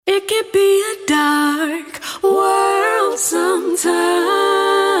It can be a dark world sometimes.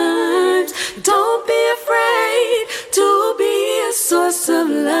 Don't be afraid to be a source of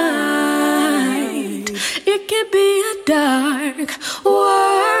light. It can be a dark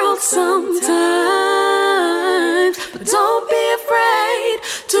world sometimes, but don't be afraid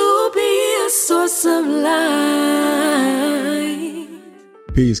to be a source of light.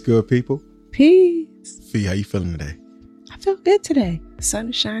 Peace, good people. Peace. Fee, how you feeling today? I feel good today. The sun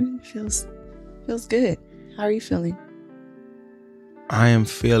is shining. Feels good. How are you feeling? I am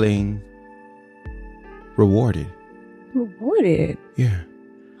feeling rewarded. Rewarded? Yeah.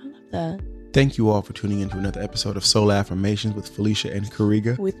 I love that. Thank you all for tuning in to another episode of Soul Affirmations with Felicia and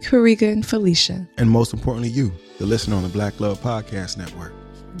Kariga. With Kariga and Felicia. And most importantly, you, the listener on the Black Love Podcast Network.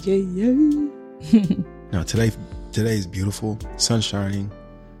 Yeah. Now, today's beautiful. Sun shining.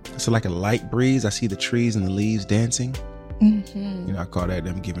 It's like a light breeze. I see the trees and the leaves dancing. Mm-hmm. You know, I call that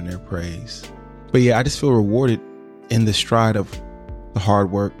them giving their praise. But yeah, I just feel rewarded in the stride of the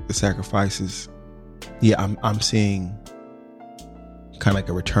hard work, the sacrifices. Yeah, I'm seeing kind of like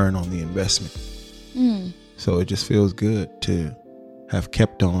a return on the investment. So it just feels good to have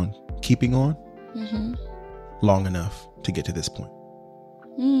kept on keeping on long enough to get to this point.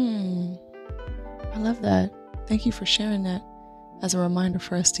 I love that. Thank you for sharing that as a reminder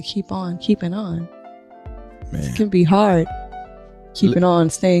for us to keep on keeping on. Man, It can be hard. Keeping on,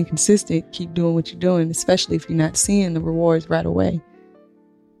 staying consistent, keep doing what you're doing, especially if you're not seeing the rewards right away.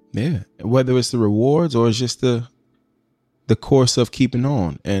 yeah, whether it's the rewards or it's just the course of keeping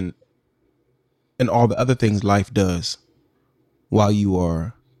on and all the other things life does while you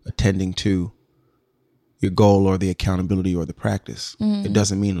are attending to your goal or the accountability or the practice. It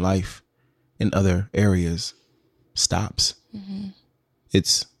doesn't mean life in other areas stops.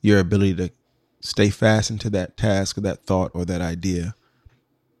 It's your ability to stay fastened to that task or that thought or that idea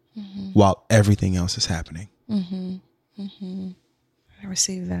while everything else is happening. I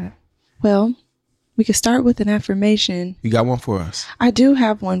receive that. Well, we could start with an affirmation. You got one for us? I do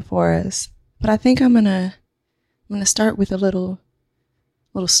have one for us, but I think I'm gonna start with a little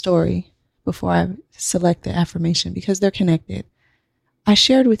story before I select the affirmation because they're connected. I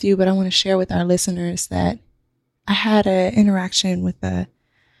shared with you, but I want to share with our listeners that I had an interaction with a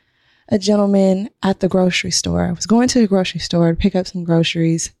gentleman at the grocery store. I was going to the grocery store to pick up some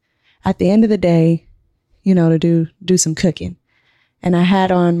groceries at the end of the day, you know, to do some cooking. And I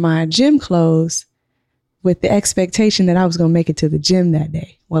had on my gym clothes with the expectation that I was going to make it to the gym that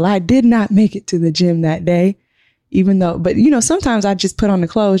day. Well, I did not make it to the gym that day, but you know, sometimes I just put on the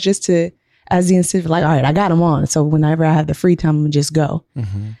clothes just to, as the incentive, like, all right, I got them on. So whenever I have the free time, I'm going to just go.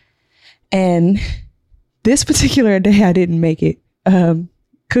 And this particular day, I didn't make it.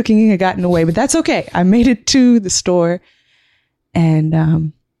 Cooking had gotten away, but that's okay. I made it to the store. And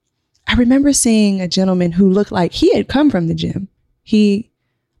I remember seeing a gentleman who looked like he had come from the gym. He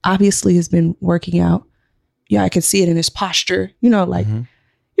obviously has been working out. Yeah, I could see it in his posture. You know, like,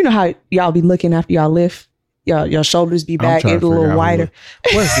 you know how y'all be looking after y'all lift? Your shoulders be back, get a little wider.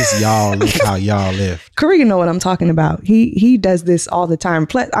 What's this y'all lift, how y'all lift? Kariga know what I'm talking about. He does this all the time.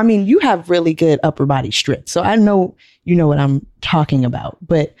 I mean, you have really good upper body strength. So I know you know what I'm talking about.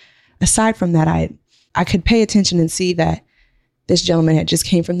 But aside from that, I could pay attention and see that this gentleman had just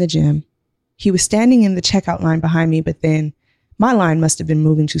came from the gym. He was standing in the checkout line behind me, but then my line must have been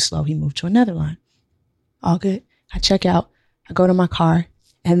moving too slow. He moved to another line. All good. I check out. I go to my car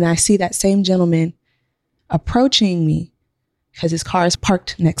and I see that same gentleman approaching me because his car is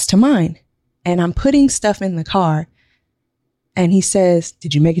parked next to mine. And I'm putting stuff in the car. And he says,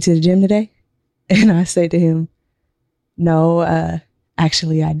 "Did you make it to the gym today?" And I say to him, "No,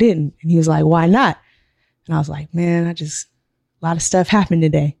 actually I didn't." And he was like, "Why not?" And I was like, "Man, a lot of stuff happened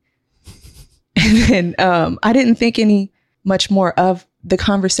today." And then I didn't think much more of the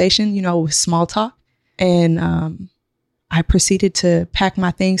conversation, you know, with small talk. And I proceeded to pack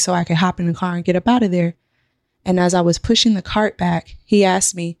my things so I could hop in the car and get up out of there. And as I was pushing the cart back, he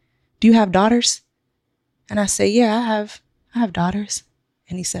asked me, "Do you have daughters?" And I said, "Yeah, I have daughters."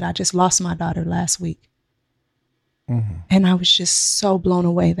 And he said, "I just lost my daughter last week." And I was just so blown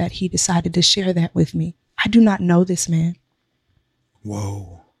away that he decided to share that with me. I do not know this man.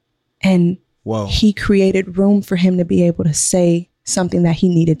 Whoa. And he created room for him to be able to say something that he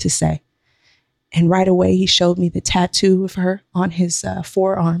needed to say. And right away, he showed me the tattoo of her on his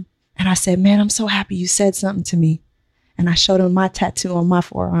forearm. And I said, "Man, I'm so happy you said something to me." And I showed him my tattoo on my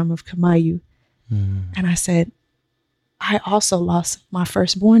forearm of Kamayu. And I said, "I also lost my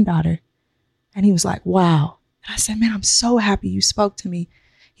firstborn daughter." And he was like, "Wow." And I said, "Man, I'm so happy you spoke to me."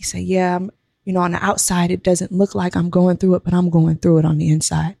 He said, "Yeah, you know, on the outside, it doesn't look like I'm going through it, but I'm going through it on the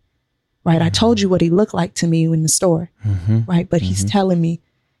inside." right? I told you what he looked like to me in the store, right? But he's telling me,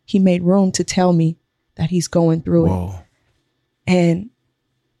 he made room to tell me that he's going through it. And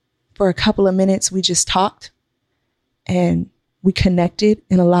for a couple of minutes, we just talked and we connected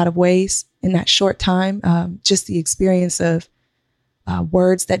in a lot of ways in that short time. Just the experience of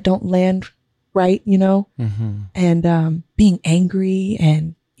words that don't land right, you know, and being angry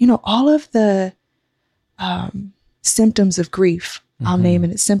and, you know, all of the symptoms of grief. I'll name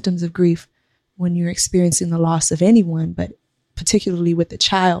it symptoms of grief when you're experiencing the loss of anyone, but particularly with a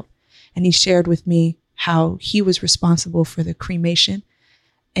child. And he shared with me how he was responsible for the cremation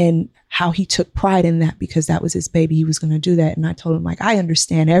and how he took pride in that because that was his baby. He was going to do that. And I told him, like, I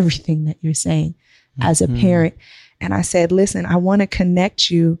understand everything that you're saying as a parent. And I said, listen, I want to connect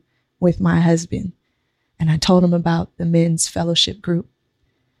you with my husband. And I told him about the men's fellowship group.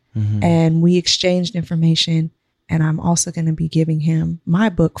 And we exchanged information. And I'm also going to be giving him my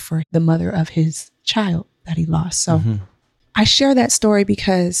book for the mother of his child that he lost. So I share that story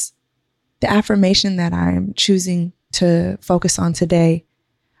because the affirmation that I'm choosing to focus on today,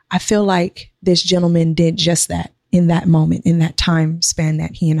 I feel like this gentleman did just that in that moment, in that time span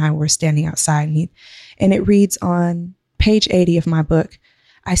that he and I were standing outside. And it reads on page 80 of my book,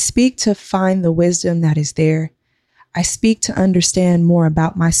 I speak to find the wisdom that is there. I speak to understand more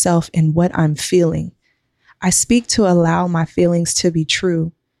about myself and what I'm feeling. I speak to allow my feelings to be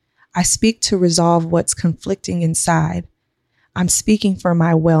true. I speak to resolve what's conflicting inside. I'm speaking for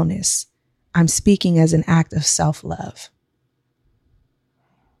my wellness. I'm speaking as an act of self-love.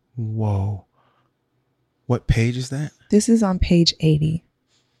 Whoa. What page is that? This is on page 80.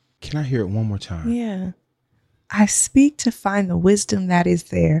 Can I hear it one more time? Yeah. I speak to find the wisdom that is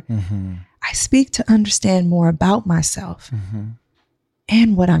there. I speak to understand more about myself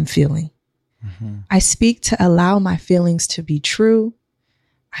and what I'm feeling. I speak to allow my feelings to be true.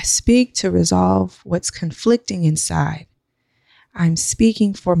 I speak to resolve what's conflicting inside. I'm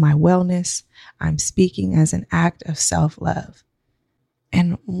speaking for my wellness. I'm speaking as an act of self-love.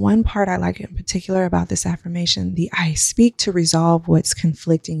 And one part I like in particular about this affirmation, I speak to resolve what's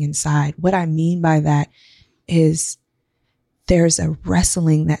conflicting inside. What I mean by that is there's a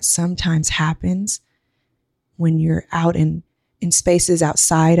wrestling that sometimes happens when you're out in spaces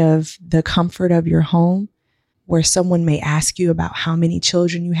outside of the comfort of your home, where someone may ask you about how many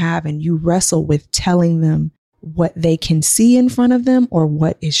children you have, and you wrestle with telling them what they can see in front of them or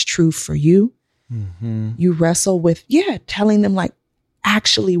what is true for you. You wrestle with, telling them like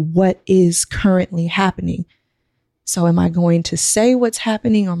actually what is currently happening. So am I going to say what's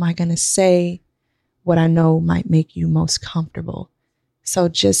happening, or am I going to say what I know might make you most comfortable? So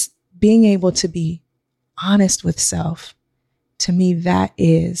just being able to be honest with self, to me, that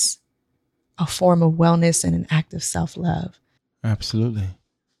is a form of wellness and an act of self-love. Absolutely.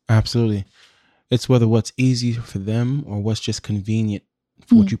 Absolutely. It's whether what's easy for them or what's just convenient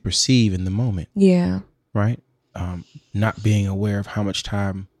for what you perceive in the moment. Yeah. Right? Not being aware of how much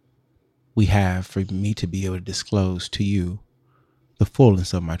time we have for me to be able to disclose to you the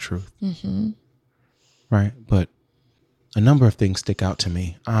fullness of my truth. Right? But a number of things stick out to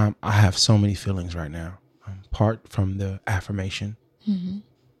me. I have so many feelings right now. Part from the affirmation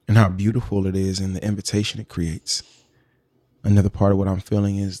and how beautiful it is and the invitation it creates. Another part of what I'm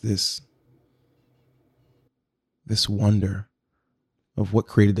feeling is this wonder of what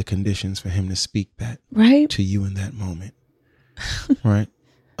created the conditions for him to speak that to you in that moment. Right?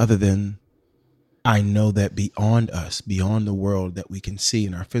 Other than I know that beyond us, beyond the world that we can see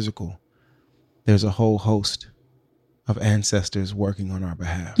in our physical, there's a whole host of ancestors working on our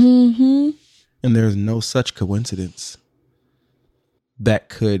behalf. And there's no such coincidence that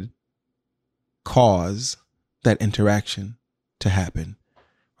could cause that interaction to happen,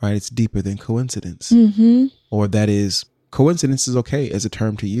 right? It's deeper than coincidence. Or that is, coincidence is okay as a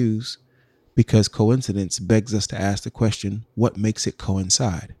term to use because coincidence begs us to ask the question, what makes it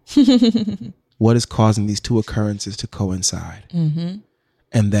coincide? What is causing these two occurrences to coincide?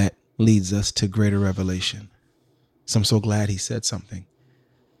 And that leads us to greater revelation. So I'm so glad he said something.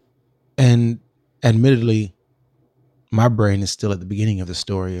 And admittedly, my brain is still at the beginning of the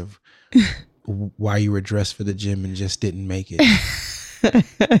story of why you were dressed for the gym and just didn't make it.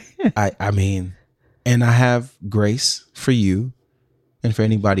 I mean, and I have grace for you and for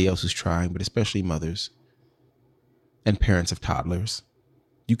anybody else who's trying, but especially mothers and parents of toddlers.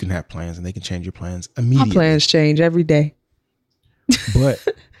 You can have plans and they can change your plans immediately. My plans change every day. But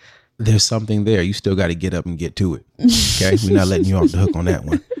there's something there. You still got to get up and get to it. Okay? We're not letting you off the hook on that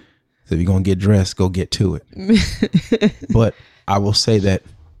one. So if you're going to get dressed, go get to it. But I will say that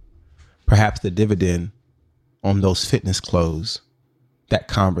perhaps the dividend on those fitness clothes that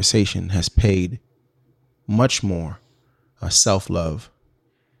conversation has paid much more self-love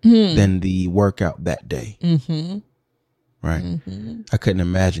than the workout that day. Right? I couldn't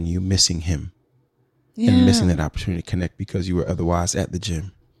imagine you missing him and missing that opportunity to connect because you were otherwise at the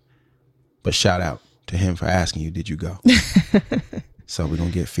gym. But shout out to him for asking you, did you go? So we're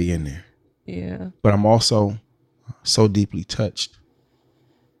going to get Fee in there. Yeah. But I'm also so deeply touched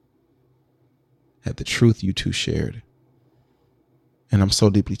at the truth you two shared. And I'm so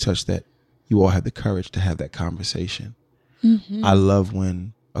deeply touched that you all had the courage to have that conversation. I love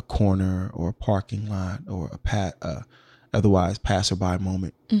when a corner or a parking lot or a otherwise passerby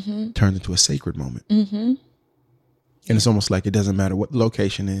moment turns into a sacred moment. And it's almost like it doesn't matter what the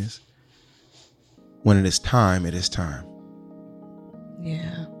location is. When it is time, it is time.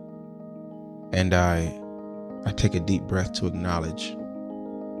 Yeah. And I take a deep breath to acknowledge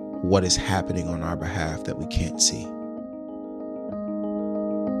what is happening on our behalf that we can't see.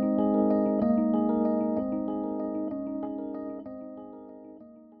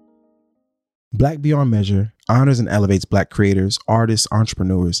 Black Beyond Measure honors and elevates Black creators, artists,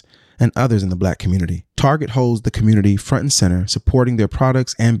 entrepreneurs, and others in the Black community. Target holds the community front and center, supporting their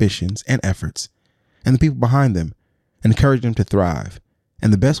products, ambitions, and efforts, and the people behind them, and encourage them to thrive.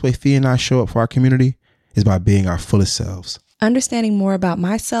 And the best way Fee and I show up for our community is by being our fullest selves. Understanding more about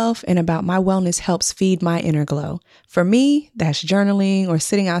myself and about my wellness helps feed my inner glow. For me, that's journaling or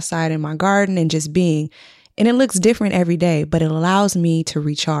sitting outside in my garden and just being. And it looks different every day, but it allows me to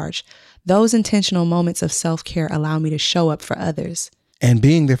recharge. Those intentional moments of self-care allow me to show up for others. And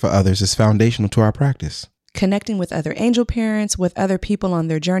being there for others is foundational to our practice. Connecting with other angel parents, with other people on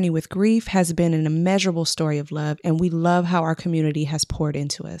their journey with grief has been an immeasurable story of love, and we love how our community has poured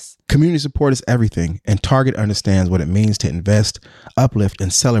into us. Community support is everything, and Target understands what it means to invest, uplift,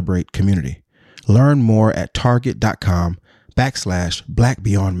 and celebrate community. Learn more at target.com/Black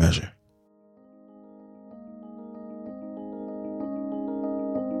Beyond Measure.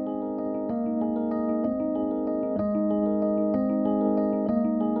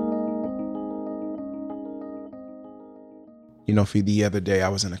 You know, Fee, the other day I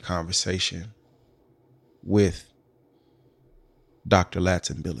was in a conversation with Dr.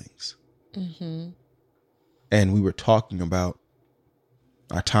 Latson Billings. And we were talking about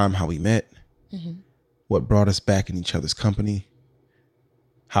our time, how we met, what brought us back in each other's company,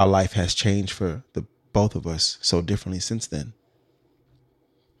 how life has changed for the both of us so differently since then.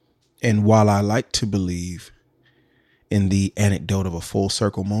 And while I like to believe in the anecdote of a full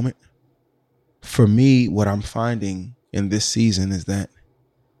circle moment, for me, what I'm finding in this season is that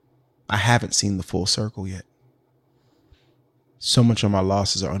I haven't seen the full circle yet. So much of my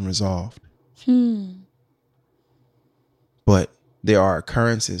losses are unresolved. But there are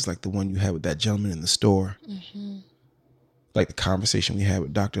occurrences like the one you had with that gentleman in the store, like the conversation we had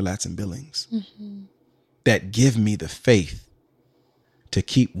with Dr. Latson Billings, that give me the faith to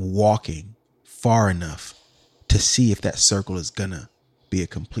keep walking far enough to see if that circle is gonna be a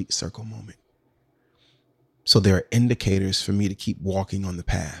complete circle moment. So there are indicators for me to keep walking on the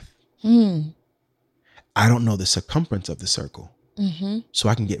path. I don't know the circumference of the circle, so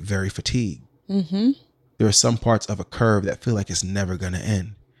I can get very fatigued. There are some parts of a curve that feel like it's never going to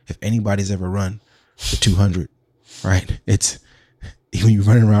end. If anybody's ever run the 200, right? It's when you're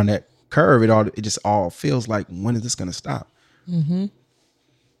running around that curve, it just all feels like, when is this going to stop? I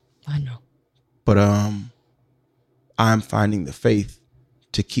know. But I'm finding the faith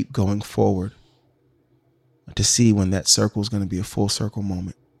to keep going forward, to see when that circle is going to be a full circle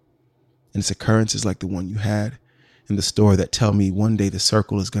moment. And it's occurrences like the one you had in the store that tell me one day the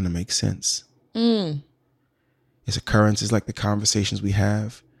circle is going to make sense. It's occurrences like the conversations we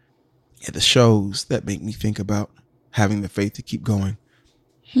have at the shows that make me think about having the faith to keep going.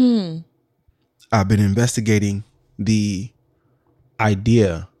 I've been investigating the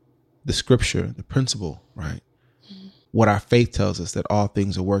idea, the scripture, the principle, right? What our faith tells us, that all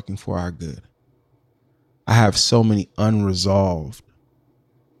things are working for our good. I have so many unresolved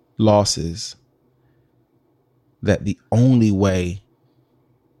losses that the only way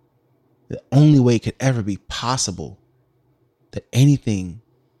it could ever be possible that anything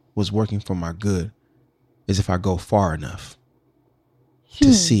was working for my good is if I go far enough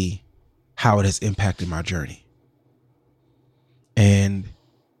to see how it has impacted my journey. And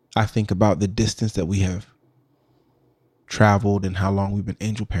I think about the distance that we have traveled and how long we've been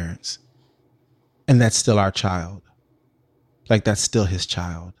angel parents. And that's still our child. Like, that's still his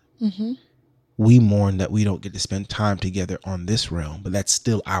child. We mourn that we don't get to spend time together on this realm, but that's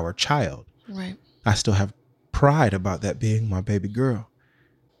still our child. Right. I still have pride about that being my baby girl.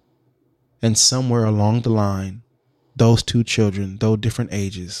 And somewhere along the line, those two children, though different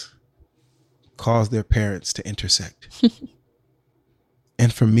ages, caused their parents to intersect.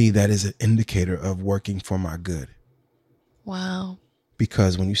 And for me, that is an indicator of working for my good. Wow.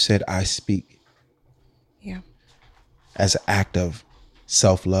 Because when you said I speak Yeah. as an act of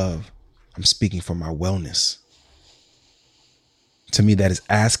self-love, I'm speaking for my wellness. To me, that is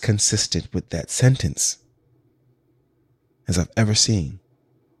as consistent with that sentence as I've ever seen.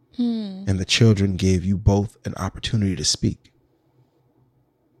 And the children gave you both an opportunity to speak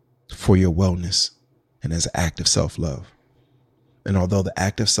for your wellness and as an act of self-love. And although the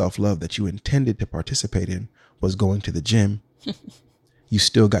act of self-love that you intended to participate in was going to the gym, you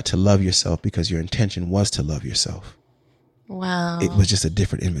still got to love yourself because your intention was to love yourself. Wow. It was just a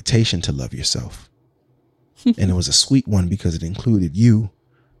different invitation to love yourself. And it was a sweet one because it included you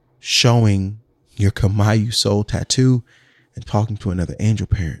showing your Kamayu soul tattoo and talking to another angel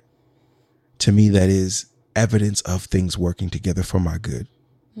parent. To me, that is evidence of things working together for my good.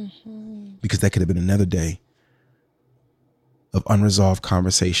 Because that could have been another day of unresolved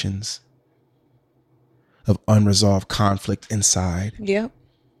conversations, of unresolved conflict inside. Yep.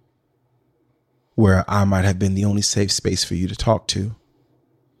 Where I might have been the only safe space for you to talk to.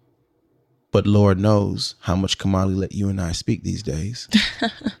 But Lord knows how much Kamali let you and I speak these days.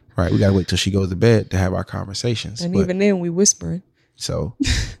 Right? We got to wait till she goes to bed to have our conversations. And even then we whispering. So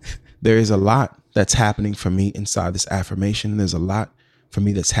there is a lot that's happening for me inside this affirmation. There's a lot for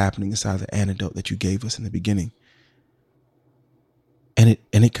me that's happening inside the antidote that you gave us in the beginning. And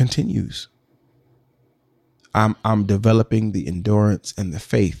it continues. I'm developing the endurance and the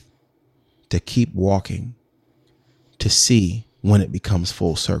faith to keep walking, to see when it becomes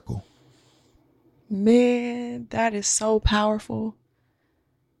full circle. Man, that is so powerful.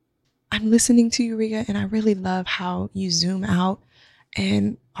 I'm listening to you, Riga, and I really love how you zoom out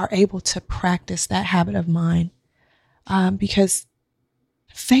and are able to practice that habit of mine. Because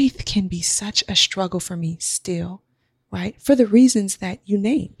faith can be such a struggle for me still, right? For the reasons that you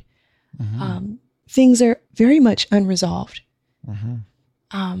named. Things are very much unresolved.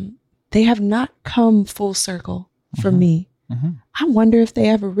 They have not come full circle for me. I wonder if they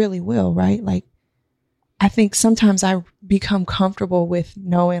ever really will, right? Like, I think sometimes I become comfortable with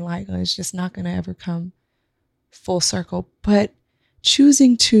knowing like, oh, it's just not going to ever come full circle. But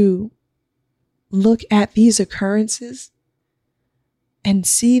choosing to look at these occurrences and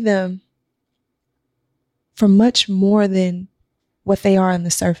see them for much more than what they are on the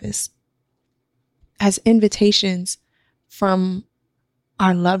surface, as invitations from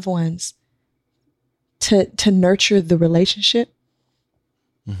our loved ones to nurture the relationship,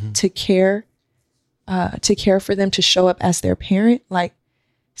 to care for them, to show up as their parent. Like,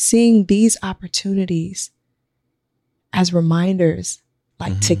 seeing these opportunities as reminders,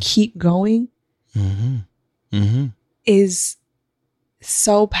 like to keep going, is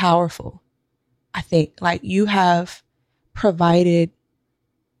so powerful. I think like you have provided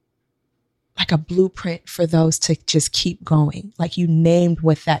like a blueprint for those to just keep going. Like, you named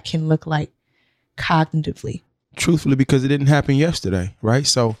what that can look like cognitively. Truthfully, because it didn't happen yesterday, right?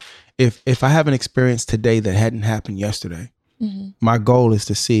 So if I have an experience today that hadn't happened yesterday, my goal is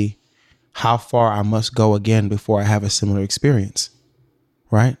to see how far I must go again before I have a similar experience,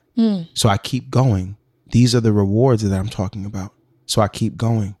 right? So I keep going. These are the rewards that I'm talking about. So I keep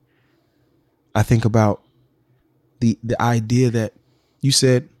going. I think about the idea that you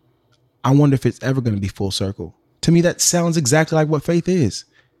said, I wonder if it's ever going to be full circle. To me, that sounds exactly like what faith is.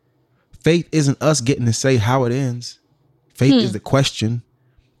 Faith isn't us getting to say how it ends. Faith is the question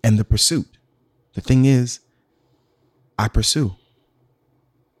and the pursuit. The thing is, I pursue.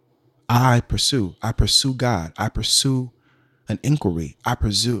 I pursue God. I pursue an inquiry. I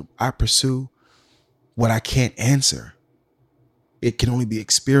pursue what I can't answer. It can only be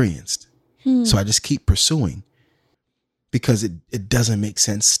experienced. So I just keep pursuing because it doesn't make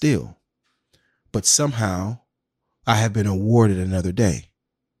sense still. But somehow I have been awarded another day.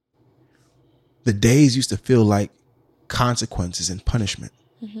 The days used to feel like consequences and punishment.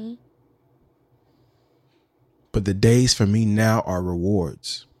 But the days for me now are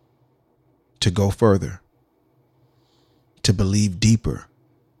rewards to go further, to believe deeper.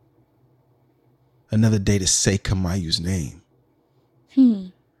 Another day to say Kamayu's name.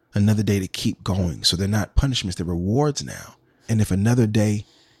 Another day to keep going. So they're not punishments, they're rewards now. And if another day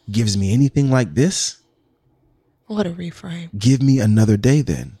gives me anything like this, what a reframe. Give me another day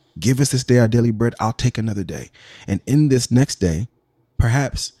then. Give us this day our daily bread. I'll take another day. And in this next day,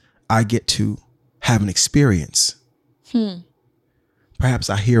 perhaps I get to have an experience. Perhaps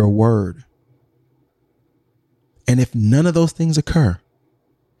I hear a word. And if none of those things occur,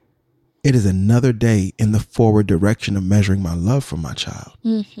 It is another day in the forward direction of measuring my love for my child.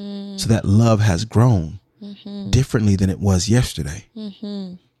 So that love has grown differently than it was yesterday.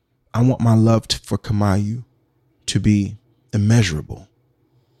 I want my love for Kamayu to be immeasurable.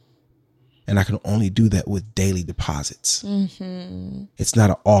 And I can only do that with daily deposits. It's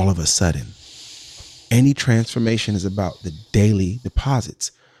not all of a sudden. Any transformation is about the daily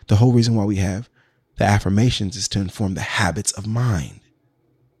deposits. The whole reason why we have the affirmations is to inform the habits of mind.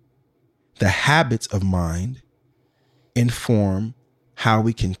 The habits of mind inform how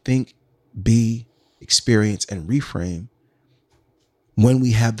we can think, be, experience, and reframe when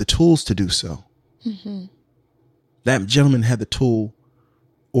we have the tools to do so. That gentleman had the tool,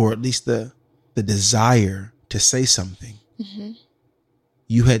 or at least the desire to say something.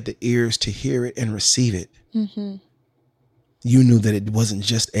 You had the ears to hear it and receive it. You knew that it wasn't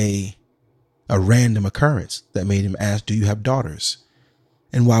just a random occurrence that made him ask, do you have daughters?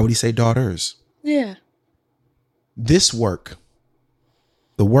 And why would he say daughters? Yeah. This work,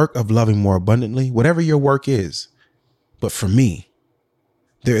 the work of loving more abundantly, whatever your work is, but for me,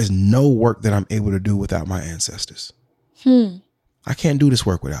 there is no work that I'm able to do without my ancestors. I can't do this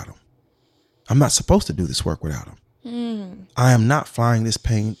work without them. I'm not supposed to do this work without them. I am not flying this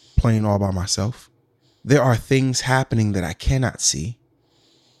plane all by myself. There are things happening that I cannot see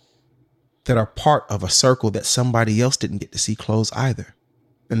that are part of a circle that somebody else didn't get to see close either.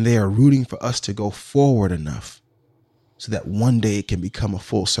 And they are rooting for us to go forward enough so that one day it can become a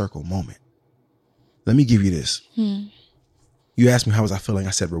full circle moment. Let me give you this. You asked me how was I feeling.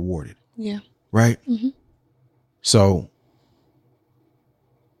 I said rewarded. Yeah. Right? So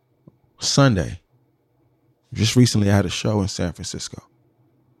Sunday, just recently I had a show in San Francisco.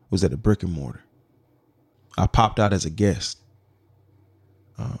 It was at a brick and mortar. I popped out as a guest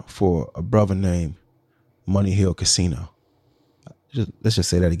for a brother named Money Hill Casino. Let's just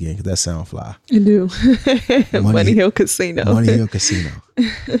say that again because that sound fly. I do. Money Hill Casino. Money Hill Casino.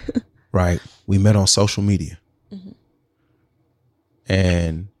 Right. We met on social media.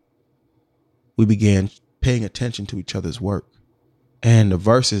 And we began paying attention to each other's work. And the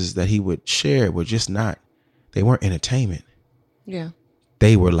verses that he would share were just they weren't entertainment. Yeah.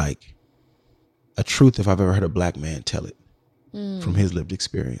 They were like a truth if I've ever heard a black man tell it from his lived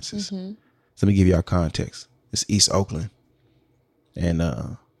experiences. So let me give y'all context. It's East Oakland.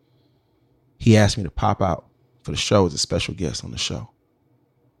 And he asked me to pop out for the show as a special guest on the show.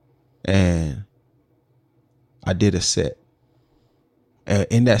 And I did a set.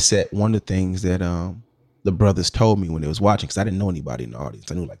 In that set, one of the things that the brothers told me when they was watching, because I didn't know anybody in the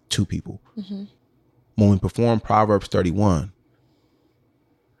audience. I knew like two people. When we performed Proverbs 31,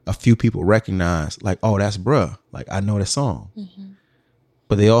 a few people recognized like, oh, that's bruh. Like, I know that song.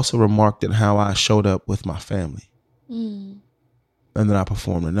 But they also remarked at how I showed up with my family. And then I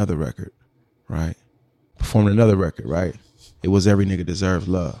performed another record, right? It was Every Nigga Deserves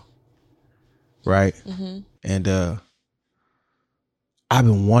Love, right? And I've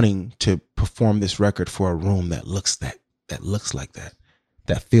been wanting to perform this record for a room that looks like that,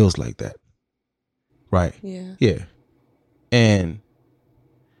 that feels like that, right? Yeah. And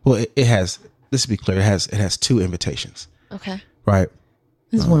well, it has. Let's be clear. It has two invitations. Okay. Right.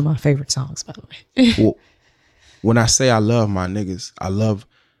 This is one of my favorite songs, by the way. Well, when I say I love my niggas, I love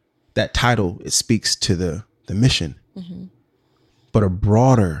that title. It speaks to the mission, but a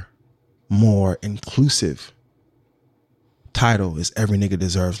broader, more inclusive title is Every Nigga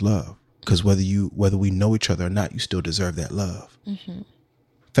Deserves Love. Because whether we know each other or not, you still deserve that love.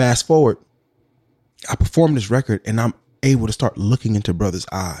 Fast forward, I performed this record and I'm able to start looking into brothers'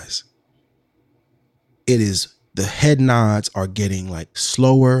 eyes. The head nods are getting like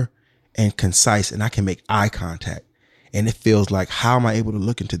slower and concise, and I can make eye contact. And it feels like, how am I able to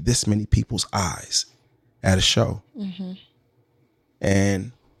look into this many people's eyes at a show?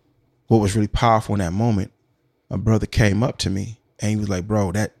 And what was really powerful in that moment, a brother came up to me and he was like,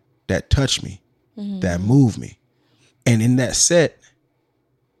 bro, that touched me, that moved me. And in that set,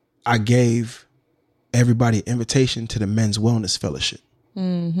 I gave everybody an invitation to the Men's Wellness Fellowship.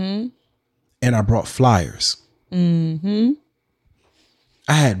 And I brought flyers. I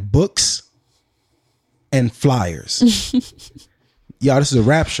had books and flyers. Y'all, this is a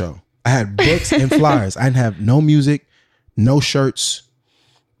rap show. I had books and flyers. I didn't have no music, no shirts,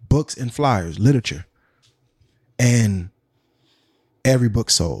 books and flyers, literature. And every book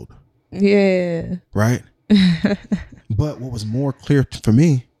sold. Yeah. Right? But what was more clear for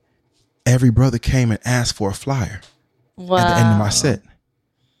me, every brother came and asked for a flyer at the end of my set.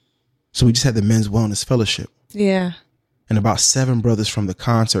 So we just had the Men's Wellness Fellowship. Yeah. And about 7 brothers from the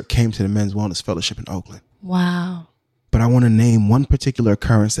concert came to the Men's Wellness Fellowship in Oakland. Wow. But I want to name one particular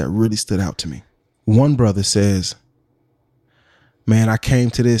occurrence that really stood out to me. One brother says, man, I came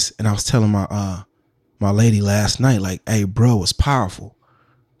to this and I was telling my lady last night, like, hey, bro, it was powerful,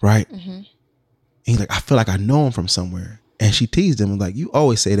 right? Mm-hmm. And he's like, I feel like I know him from somewhere. And she teased him, like, you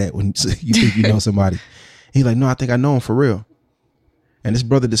always say that when you think you know somebody. And he's like, no, I think I know him for real. And this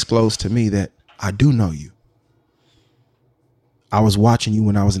brother disclosed to me that I do know you. I was watching you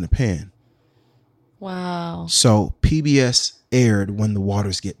when I was in the pen. Wow. So PBS aired When the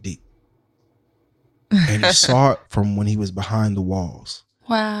Waters Get Deep. And he saw it from when he was behind the walls.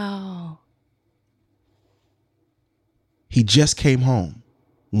 Wow. He just came home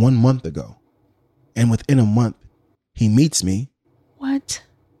 1 month ago. And within a month, he meets me. What?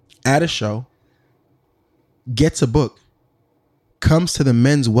 At a show, gets a book, comes to the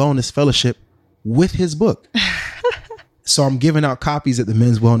Men's Wellness Fellowship with his book. So I'm giving out copies at the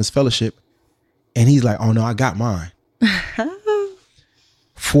Men's Wellness Fellowship. And he's like, oh no, I got mine.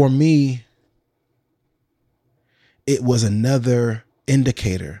 For me, it was another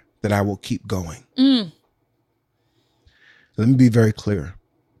indicator that I will keep going. Let me be very clear.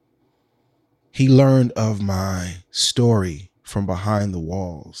 He learned of my story from behind the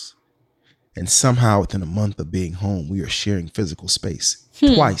walls. And somehow within a month of being home, we are sharing physical space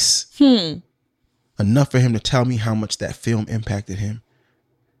twice. Enough for him to tell me how much that film impacted him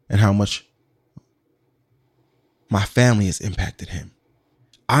and how much my family has impacted him.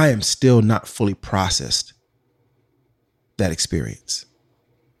 I am still not fully processed that experience.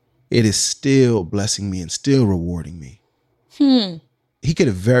 It is still blessing me and still rewarding me. He could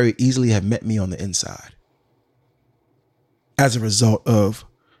have very easily have met me on the inside as a result of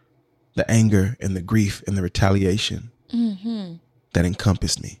the anger and the grief and the retaliation that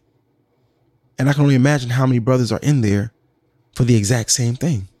encompassed me. And I can only imagine how many brothers are in there for the exact same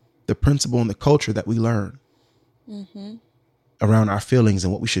thing. The principle and the culture that we learn around our feelings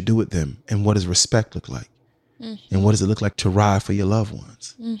and what we should do with them and what does respect look like and what does it look like to ride for your loved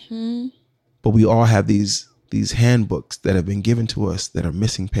ones. But we all have these handbooks that have been given to us that are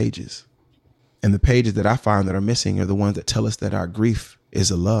missing pages. And the pages that I find that are missing are the ones that tell us that our grief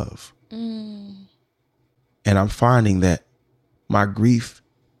is a love. And I'm finding that my grief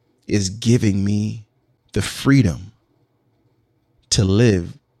is giving me the freedom to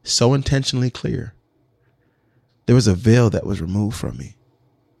live so intentionally clear. There was a veil that was removed from me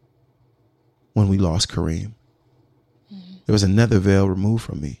when we lost Kareem. There was another veil removed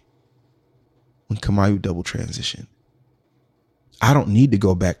from me when Kamayu double transitioned. I don't need to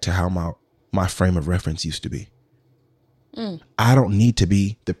go back to how my frame of reference used to be. I don't need to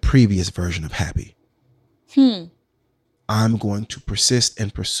be the previous version of happy. I'm going to persist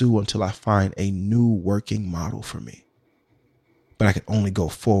and pursue until I find a new working model for me. But I can only go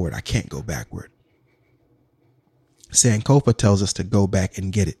forward. I can't go backward. Sankofa tells us to go back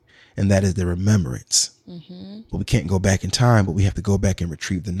and get it. And that is the remembrance. But we can't go back in time, but we have to go back and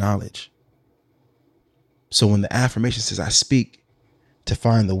retrieve the knowledge. So when the affirmation says, I speak to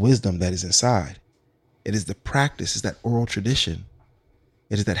find the wisdom that is inside, it is the practice, it's that oral tradition.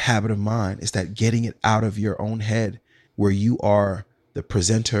 It is that habit of mind. It's that getting it out of your own head where you are the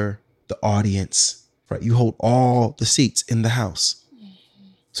presenter, the audience, right? You hold all the seats in the house.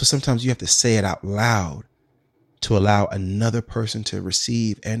 So sometimes you have to say it out loud to allow another person to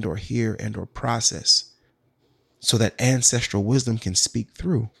receive and or hear and or process so that ancestral wisdom can speak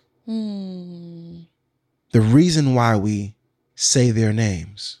through. The reason why we say their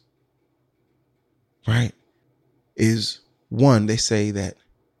names, right, is one, they say that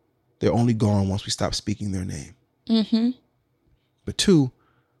they're only gone once we stop speaking their name. But two,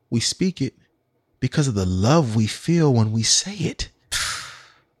 we speak it because of the love we feel when we say it.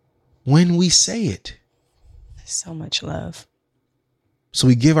 When we say it. So much love. So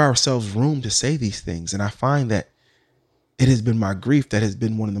we give ourselves room to say these things. And I find that it has been my grief that has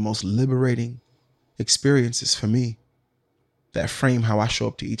been one of the most liberating experiences for me that frame how I show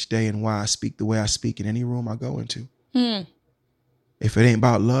up to each day and why I speak the way I speak in any room I go into. If it ain't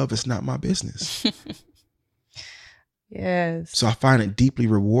about love, it's not my business. Yes. So I find it deeply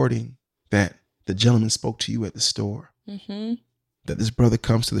rewarding that the gentleman spoke to you at the store, that this brother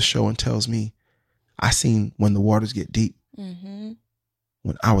comes to the show and tells me, I seen When the Waters Get Deep when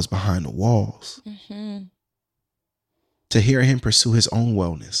I was behind the walls. To hear him pursue his own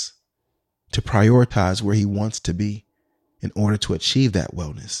wellness, to prioritize where he wants to be in order to achieve that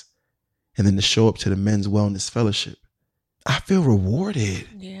wellness, and then to show up to the Men's Wellness Fellowship. I feel rewarded.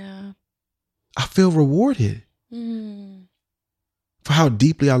 Yeah. I feel rewarded. For how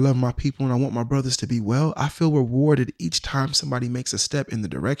deeply I love my people and I want my brothers to be well. I feel rewarded each time somebody makes a step in the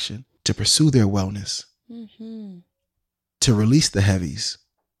direction to pursue their wellness. to release the heavies,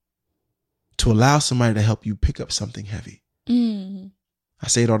 to allow somebody to help you pick up something heavy. I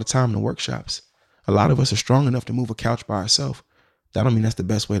say it all the time in the workshops. A lot of us are strong enough to move a couch by ourselves. That don't mean that's the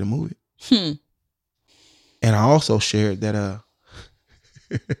best way to move it. And I also shared that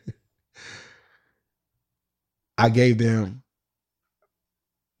I gave them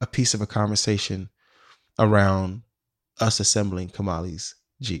a piece of a conversation around us assembling Kamali's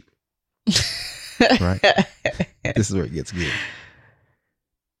Jeep. Right? This is where it gets good.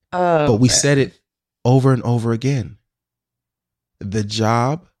 But we said it over and over again. The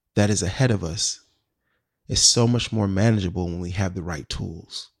job that is ahead of us is so much more manageable when we have the right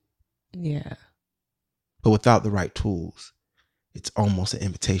tools. Yeah. But without the right tools, it's almost an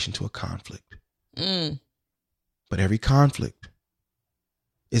invitation to a conflict. But every conflict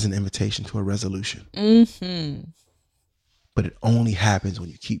is an invitation to a resolution. But it only happens when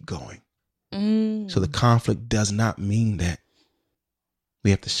you keep going. So the conflict does not mean that we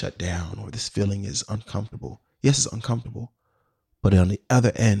have to shut down or this feeling is uncomfortable. Yes, it's uncomfortable. But on the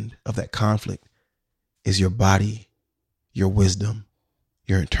other end of that conflict is your body, your wisdom,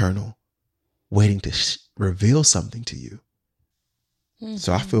 your internal, waiting to reveal something to you.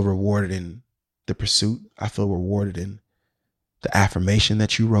 So I feel rewarded in the pursuit. I feel rewarded in the affirmation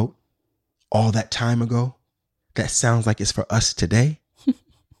that you wrote all that time ago. That sounds like it's for us today.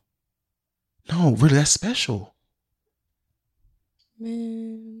 No, really, that's special.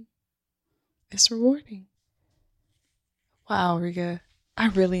 Man, it's rewarding. Wow, Riga, I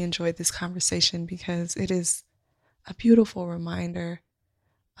really enjoyed this conversation because it is a beautiful reminder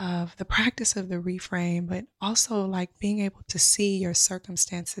of the practice of the reframe, but also like being able to see your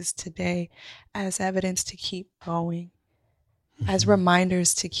circumstances today as evidence to keep going, as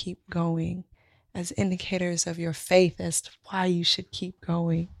reminders to keep going, as indicators of your faith as to why you should keep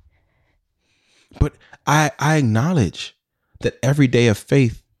going. But I acknowledge that every day of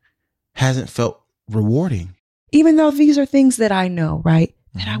faith hasn't felt rewarding. Even though these are things that I know, right?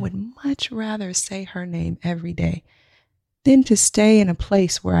 That I would much rather say her name every day than to stay in a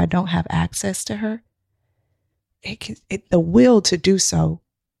place where I don't have access to her. The will to do so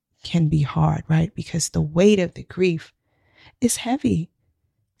can be hard, right? Because the weight of the grief is heavy,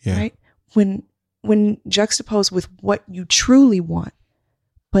 right? When juxtaposed with what you truly want,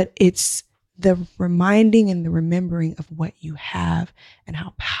 but it's the reminding and the remembering of what you have and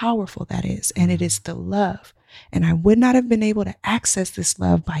how powerful that is. And it is the love. And I would not have been able to access this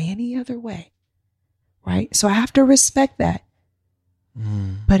love by any other way. Right? So I have to respect that.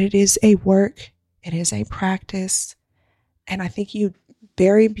 But it is a work. It is a practice. And I think you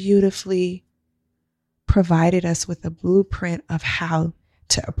very beautifully provided us with a blueprint of how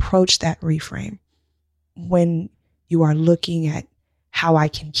to approach that reframe when you are looking at how I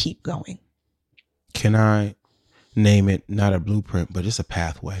can keep going. Can I name it not a blueprint, but just a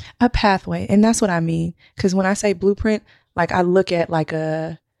pathway? A pathway. And that's what I mean. Because when I say blueprint, like I look at like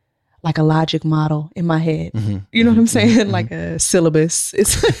a logic model in my head. You know what I'm saying? Like a syllabus.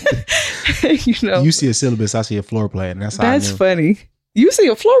 It's, you know. You see a syllabus, I see a floor plan. That's funny. You see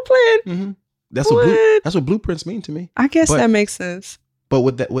a floor plan? That's what blueprints mean to me. I guess that makes sense. But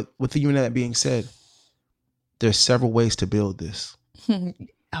with even that being said, there's several ways to build this.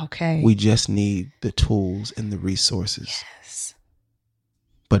 Okay. We just need the tools and the resources. Yes.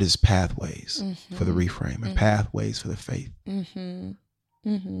 But it's pathways for the reframe and pathways for the faith.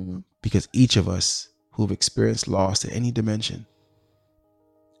 Because each of us who've experienced loss at any dimension,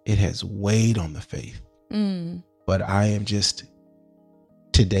 it has weighed on the faith. But I am just,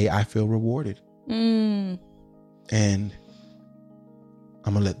 today I feel rewarded. And I'm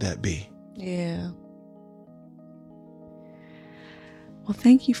going to let that be. Yeah. Well,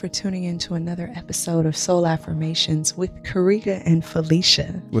 thank you for tuning in to another episode of Soul Affirmations with Kariga and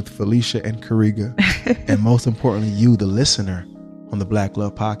Felicia. With Felicia and Kariga. And most importantly, you, the listener, on the Black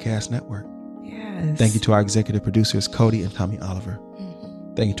Love Podcast Network. Yes. Thank you to our executive producers, Cody and Tommy Oliver.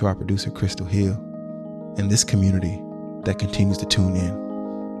 Thank you to our producer, Crystal Hill, and this community that continues to tune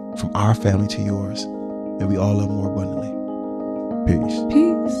in. From our family to yours, may we all love more abundantly. Peace.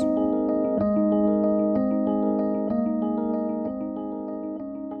 Peace.